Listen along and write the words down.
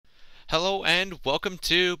Hello and welcome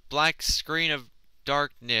to Black Screen of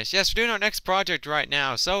Darkness. Yes, we're doing our next project right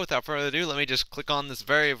now. So without further ado, let me just click on this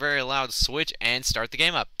very, very loud switch and start the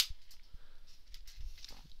game up.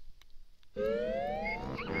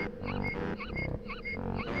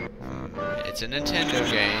 It's a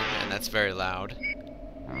Nintendo game, and that's very loud.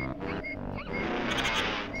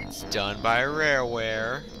 It's done by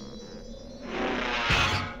Rareware.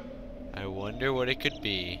 I wonder what it could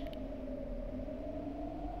be.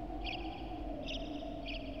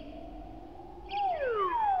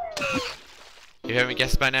 You haven't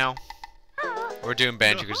guessed by now? We're doing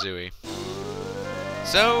Banjo-Kazooie.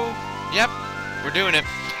 So, yep, we're doing it.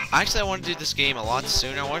 Actually, I wanted to do this game a lot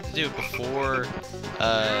sooner. I wanted to do it before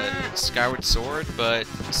Skyward Sword, but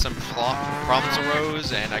some problems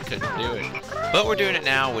arose and I couldn't do it. But we're doing it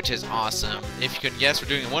now, which is awesome. If you couldn't guess, we're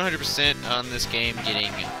doing 100% on this game,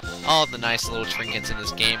 getting all the nice little trinkets in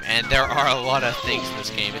this game, and there are a lot of things in this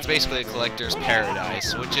game. It's basically a collector's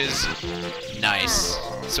paradise, which is nice.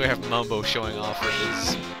 So we have Mumbo showing off with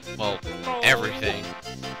his, well, everything.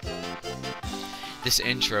 This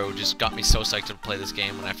intro just got me so psyched to play this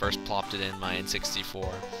game when I first plopped it in my N64.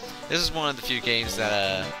 This is one of the few games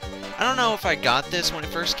that, I don't know if I got this when it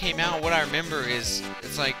first came out. What I remember is,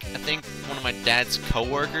 it's like, I think one of my dad's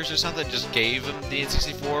co-workers or something just gave him the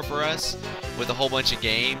N64 for us with a whole bunch of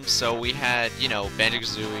games. So we had, you know,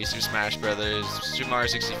 Banjo-Kazooie, Super Smash Brothers, Super Mario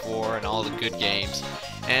 64, and all the good games.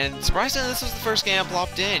 And surprisingly, this was the first game I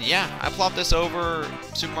plopped in. Yeah, I plopped this over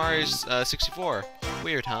Super Mario 64.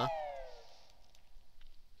 Weird, huh?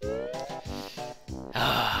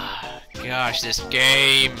 Ah, gosh, this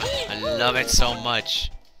game! I love it so much.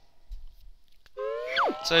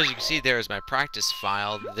 So as you can see, there is my practice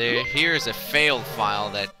file. Here's a failed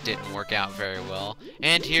file that didn't work out very well.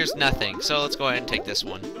 And here's nothing. So let's go ahead and take this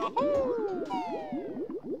one.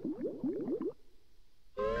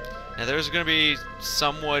 Now there's going to be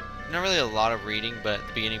somewhat, not really a lot of reading, but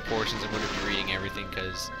the beginning portions I'm going to be reading everything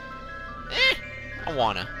because, I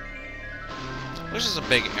wanna. There's just some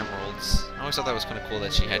big emeralds. I always thought that was kind of cool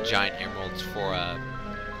that she had giant emeralds for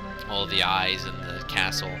all of the eyes in the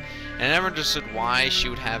castle. And I never understood why she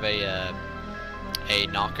would have a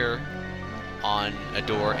knocker on a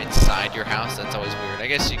door inside your house. That's always weird. I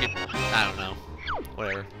guess you could, I don't know.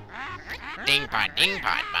 Whatever. Ding-pot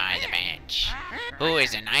by the bench. Who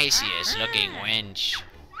is the nicest looking wench?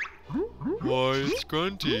 Why, it's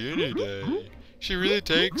Grunty any day. She really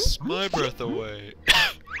takes my breath away.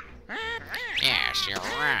 Yes, you're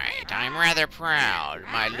right. I'm rather proud.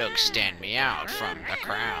 My looks stand me out from the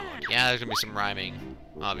crowd. Yeah, there's gonna be some rhyming.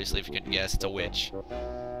 Obviously, if you couldn't guess, it's a witch.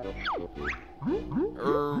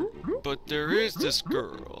 But there is this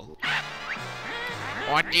girl.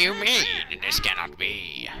 What do you mean? This cannot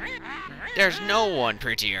be. There's no one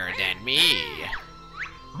prettier than me.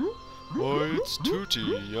 Why, it's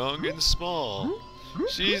Tootie, young and small.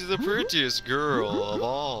 She's the prettiest girl of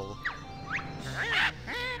all.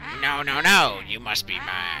 No, no, no. You must be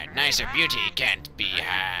mad. Nicer beauty can't be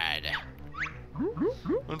had.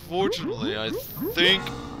 Unfortunately, I think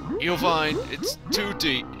you'll find it's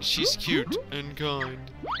Tootie. She's cute and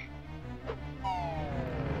kind.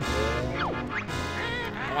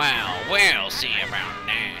 Well, we'll see about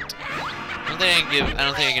that. I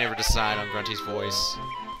don't think I can ever decide on Grunty's voice.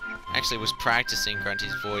 Actually, was practicing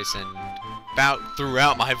Grunty's voice and about threw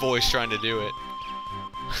out my voice trying to do it.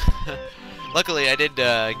 Luckily, I did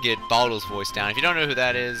get Bottle's voice down. If you don't know who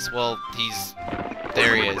that is, well,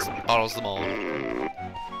 there he is. Bottle's the mole.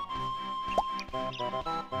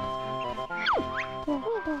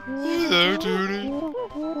 Hello, Tootie.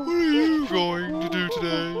 What are you going to do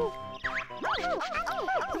today?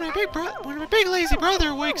 When my big lazy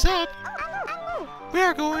brother wakes up, we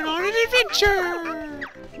are going on an adventure!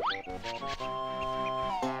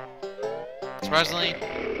 Surprisingly,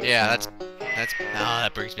 yeah,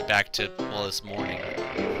 that brings me back to, well, this morning.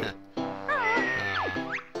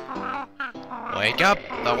 Wake up!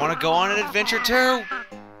 I want to go on an adventure too!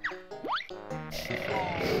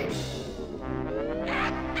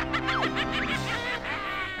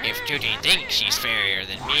 If Tootie thinks she's fairer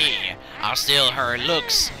than me, I'll steal her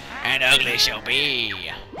looks, and ugly she'll be.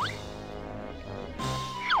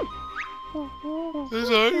 Is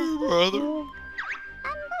that your brother?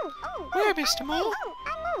 Where, Mr. Mole?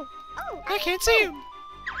 I can't see him.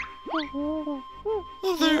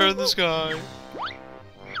 Oh, there in the sky.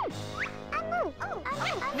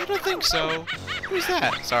 I don't think so. Who's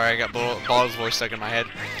that? Sorry, I got Ball's voice stuck in my head.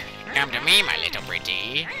 Come to me, my little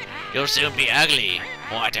pretty. You'll soon be ugly.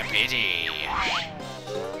 What a pity.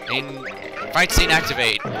 In fight scene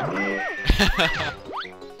activate.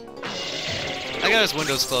 I got his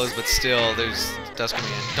windows closed, but still, there's does come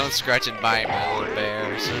in. Don't scratch and bite, my little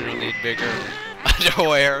bear, so you don't need bigger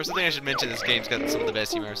underwear. Something I should mention, this game's got some of the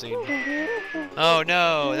best humor I've seen. Oh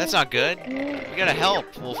no, that's not good. We gotta help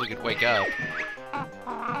Wolf, we could wake up.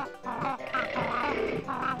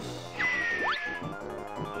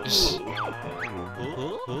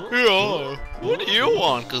 Yeah, what do you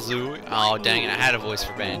want, Kazooie? Oh, dang it, I had a voice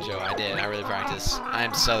for Banjo. I did, I really practiced.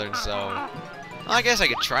 I'm Southern, so... Well, I guess I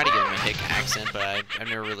could try to give him a hick accent, but I've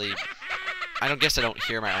never really... I guess I don't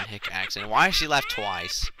hear my own hick accent. Why she laughed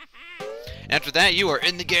twice? After that, you are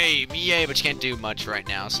in the game! Yay, but you can't do much right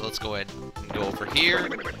now, so let's go ahead and go over here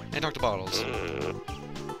and talk to Bottles.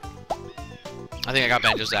 I think I got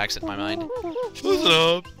Banjo's accent in my mind. What's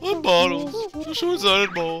up? I'm Bottles. I'm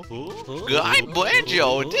short-sighted ball. I'm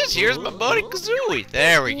Banjo, and this here's my buddy Kazooie.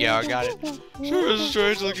 There we go, I got it. Sure is a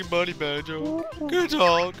strange-looking buddy, Banjo. Good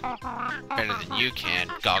talk. Better than you can,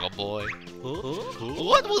 Goggle Boy.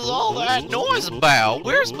 What was all that noise about?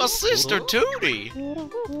 Where's my sister, Tootie?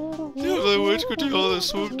 The ugly witch Cordelia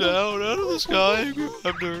swooped down out of the sky and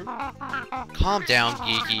grabbed her. Calm down,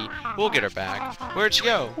 Geeky. We'll get her back. Where'd she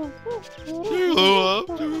go? She flew up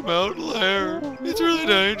to a mountain lair. It's really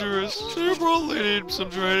dangerous, so you probably need some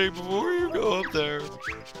training before you go up there.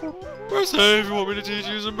 Press A if you want me to teach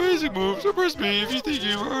you some basic moves, or press B if you think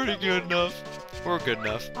you're already good enough. We're good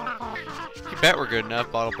enough. You bet we're good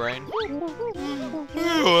enough, Bottle Brain.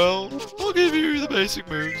 Very well, I'll give you the basic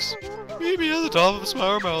moves. Meet me at the top of the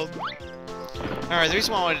Spiral Mountain. Alright, the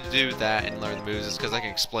reason why I wanted to do that and learn the moves is because I can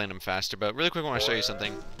explain them faster, but really quick I want to show you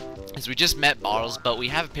something. Is we just met Bottles, but we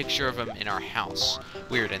have a picture of him in our house.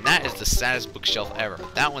 Weird, and that is the saddest bookshelf ever.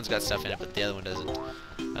 That one's got stuff in it, but the other one doesn't.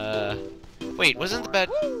 Wait, wasn't the bed...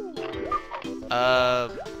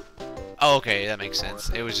 Oh, okay, that makes sense.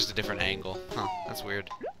 It was just a different angle. Huh, that's weird.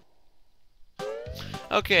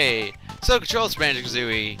 Okay, so controls for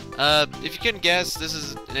Banjo-Kazooie. If you couldn't guess, this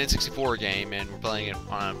is an N64 game, and we're playing it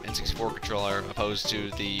on an N64 controller, opposed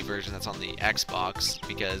to the version that's on the Xbox,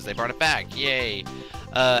 because they brought it back. Yay!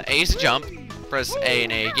 A is to jump. Press A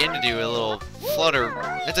and A again to do a little flutter.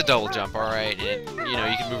 It's a double jump, alright, and you know,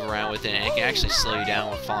 you can move around with it, and it can actually slow you down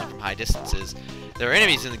when falling from high distances. There are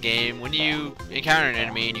enemies in the game. When you encounter an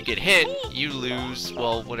enemy and you get hit, you lose,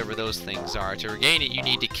 well, whatever those things are. To regain it, you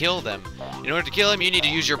need to kill them. In order to kill them, you need to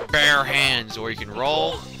use your bare hands, or you can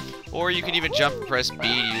roll, or you can even jump and press B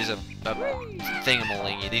to use a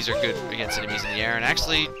thingamalingy. These are good against enemies in the air, and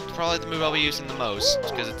actually, probably the move I'll be using the most,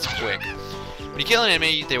 because it's quick. When you kill an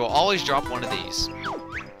enemy, they will always drop one of these.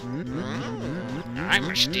 I'm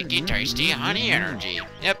a sticky, tasty honey energy.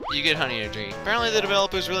 Yep, you get honey energy. Apparently the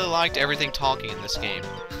developers really liked everything talking in this game.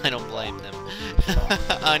 I don't blame them.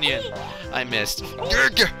 Onion. I missed.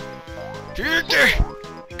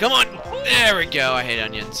 Come on! There we go, I hate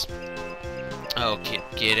onions. Oh,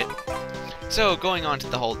 get it. So, going on to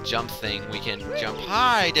the whole jump thing, we can jump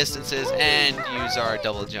high distances and use our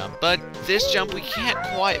double jump. But this jump we can't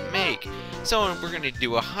quite make. So we're going to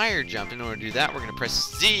do a higher jump. In order to do that, we're going to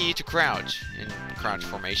press Z to crouch. In crouch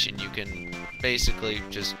formation, you can basically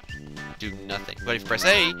just do nothing. But if you press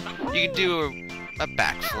A, you can do a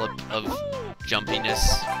backflip of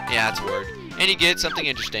jumpiness. Yeah, that's a word. And you get something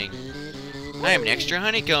interesting. I am an extra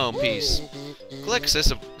honeycomb piece. Click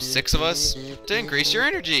 6 of us to increase your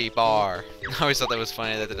energy bar. I always thought that was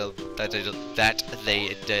funny that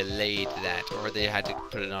they delayed that, or they had to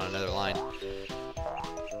put it on another line.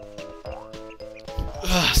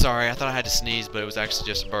 Sorry, I thought I had to sneeze, but it was actually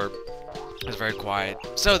just a burp. It was very quiet.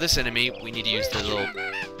 So this enemy, we need to use the little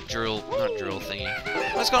drill, not drill thingy.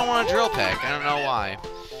 Let's go on a drill peck. I don't know why.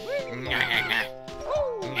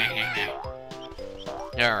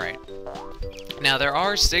 Alright. Now there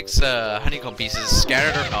are 6 honeycomb pieces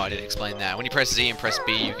scattered or... Oh, I didn't explain that. When you press Z and press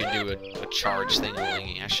B, you can do a charge thing.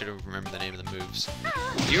 I should have remembered the name of the moves.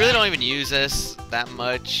 You really don't even use this that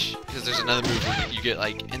much, because there's another move you get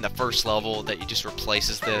like in the first level that you just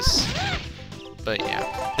replaces this. But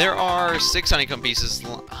yeah, there are 6 honeycomb pieces.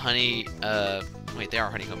 Wait, they are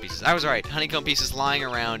honeycomb pieces. I was right. Honeycomb pieces lying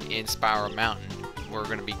around in Spiral Mountain. We're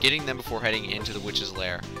going to be getting them before heading into the witch's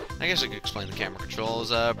lair. I guess I could explain the camera controls.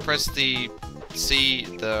 Press the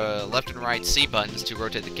left and right C buttons to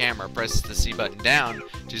rotate the camera. Press the C button down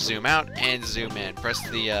to zoom out and zoom in. Press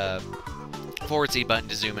the forward C button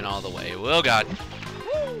to zoom in all the way. Oh god.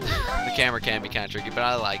 The camera can be kind of tricky, but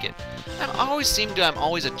I like it. I'm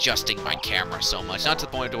always adjusting my camera so much. Not to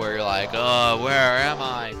the point to where you're like, oh, where am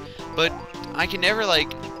I? But I can never,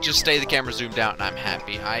 like, just stay the camera zoomed out and I'm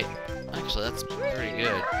happy. Actually, that's pretty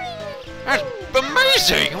good. That's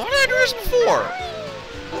amazing! Why did I do this before?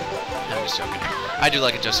 I'm just joking. I do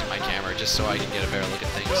like adjusting my camera just so I can get a better look at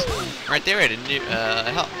things. Right there,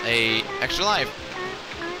 a extra life.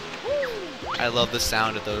 I love the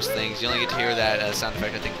sound of those things. You only get to hear that sound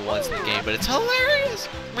effect, I think, once in the game, but it's hilarious!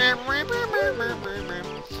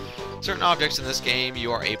 Certain objects in this game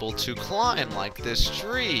you are able to climb, like this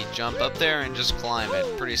tree. Jump up there and just climb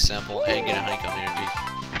it. Pretty simple, and get a honeycomb energy.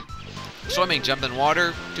 Swimming, jump in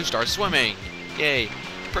water to start swimming. Yay.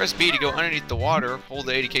 Press B to go underneath the water, hold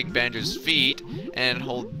the 80 cake Banjo's feet, and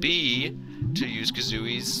hold B to use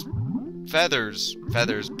Kazooie's feathers,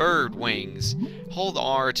 bird wings. Hold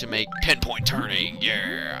R to make pinpoint turning.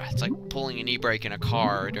 Yeah, it's like pulling an e-brake in a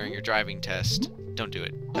car during your driving test. Don't do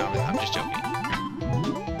it. No, I'm just joking.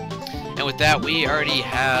 And with that, we already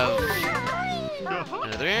have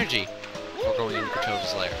another energy. We're going into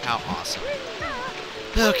Kratova's lair. How awesome.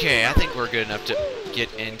 Okay, I think we're good enough to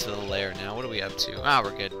get into the lair now. What are we up to? Ah,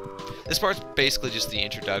 we're good. This part's basically just the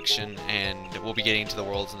introduction, and we'll be getting to the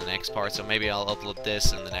worlds in the next part, so maybe I'll upload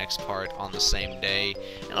this and the next part on the same day.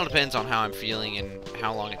 It all depends on how I'm feeling and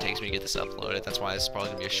how long it takes me to get this uploaded. That's why this is probably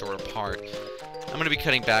going to be a shorter part. I'm going to be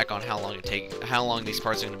cutting back on how long these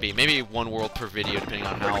parts are going to be. Maybe one world per video, depending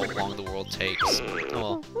on how long the world takes. Oh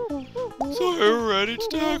well. So we're ready to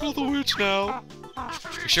tackle the witch now.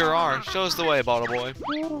 We sure are. Show us the way, Bottle Boy.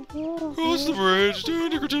 Cross the bridge to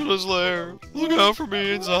Kratova's lair. Look out for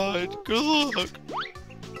me inside. Good luck.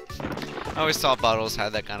 I always thought Bottles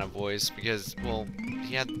had that kind of voice because, well,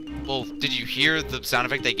 he had... Well, did you hear the sound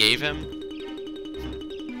effect they gave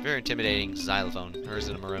him? Very intimidating xylophone. Or is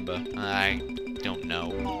it a marimba? I don't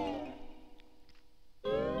know.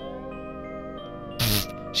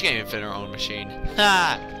 She can't even fit her own machine.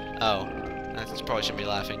 Ha! Oh. I probably shouldn't be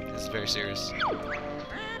laughing. This is very serious.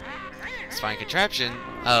 This fine contraption.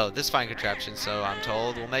 Oh, this fine contraption, so I'm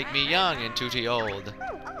told, will make me young and tooty old.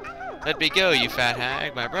 Let me go, you fat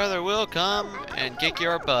hag. My brother will come and kick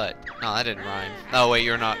your butt. No, that didn't rhyme. Oh, wait,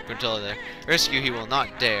 you're not Gruntilda there. Rescue he will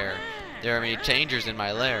not dare. There are many dangers in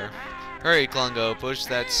my lair. Hurry, Klungo, push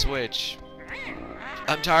that switch.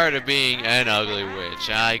 I'm tired of being an ugly witch.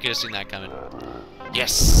 Ah, you could have seen that coming.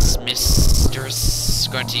 Yes, Mr.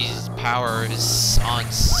 Grunty's power is on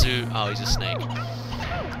suit. Oh, he's a snake.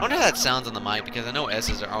 I wonder how that sounds on the mic because I know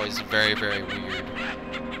S's are always very, very weird.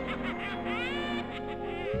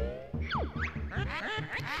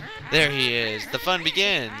 There he is. The fun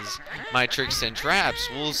begins. My tricks and traps.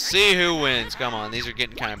 We'll see who wins. Come on, these are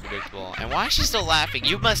getting kind of predictable. And why is she still laughing?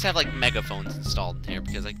 You must have like megaphones installed in here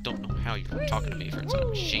because I don't know how you're talking to me for inside a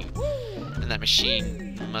machine. And that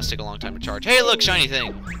machine must take a long time to charge. Hey, look, shiny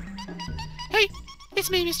thing. Hey, it's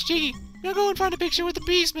me, Mr. Jiggy. Now go and find a picture with the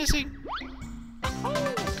beast missing.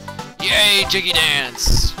 Yay, Jiggy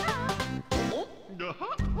dance.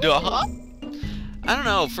 I don't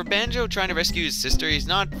know, for Banjo trying to rescue his sister, he's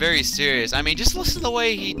not very serious. I mean, just listen to the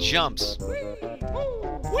way he jumps.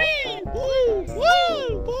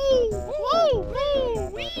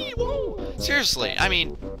 Seriously, I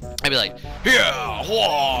mean, I'd be like, yeah,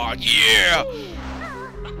 whoa, yeah.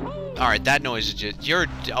 Alright, that noise is just, you're,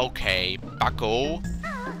 okay, bucko.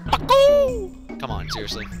 Bucko! Come on,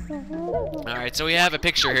 seriously. Alright, so we have a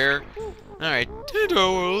picture here. Alright, into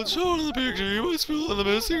our world, shown in the picture, you must fill in the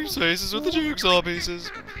missing spaces with the jigsaw pieces.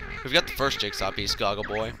 We've got the first jigsaw piece, Goggle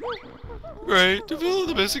Boy. Great, to fill in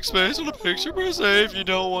the missing space on a picture, press A if you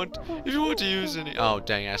want to use any. Oh,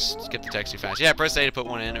 dang, I skipped the text too fast. Yeah, press A to put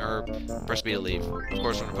one in, or press B to leave. Of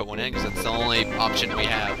course, we're gonna put one in, because that's the only option we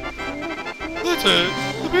have. That's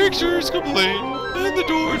it. The picture is complete, and the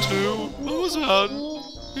door, too. Almost out.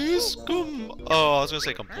 Is oh, I was gonna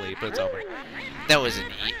say complete, but it's over. That was an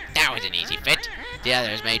easy fit. The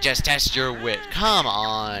others may just test your wit. Come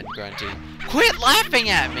on, Grunty. Quit laughing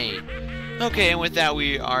at me! Okay, and with that,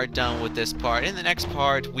 we are done with this part. In the next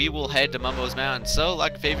part, we will head to Mumbo's Mountain. So,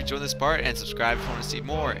 like if you enjoyed this part, and subscribe if you want to see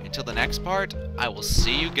more. Until the next part, I will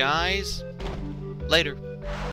see you guys later.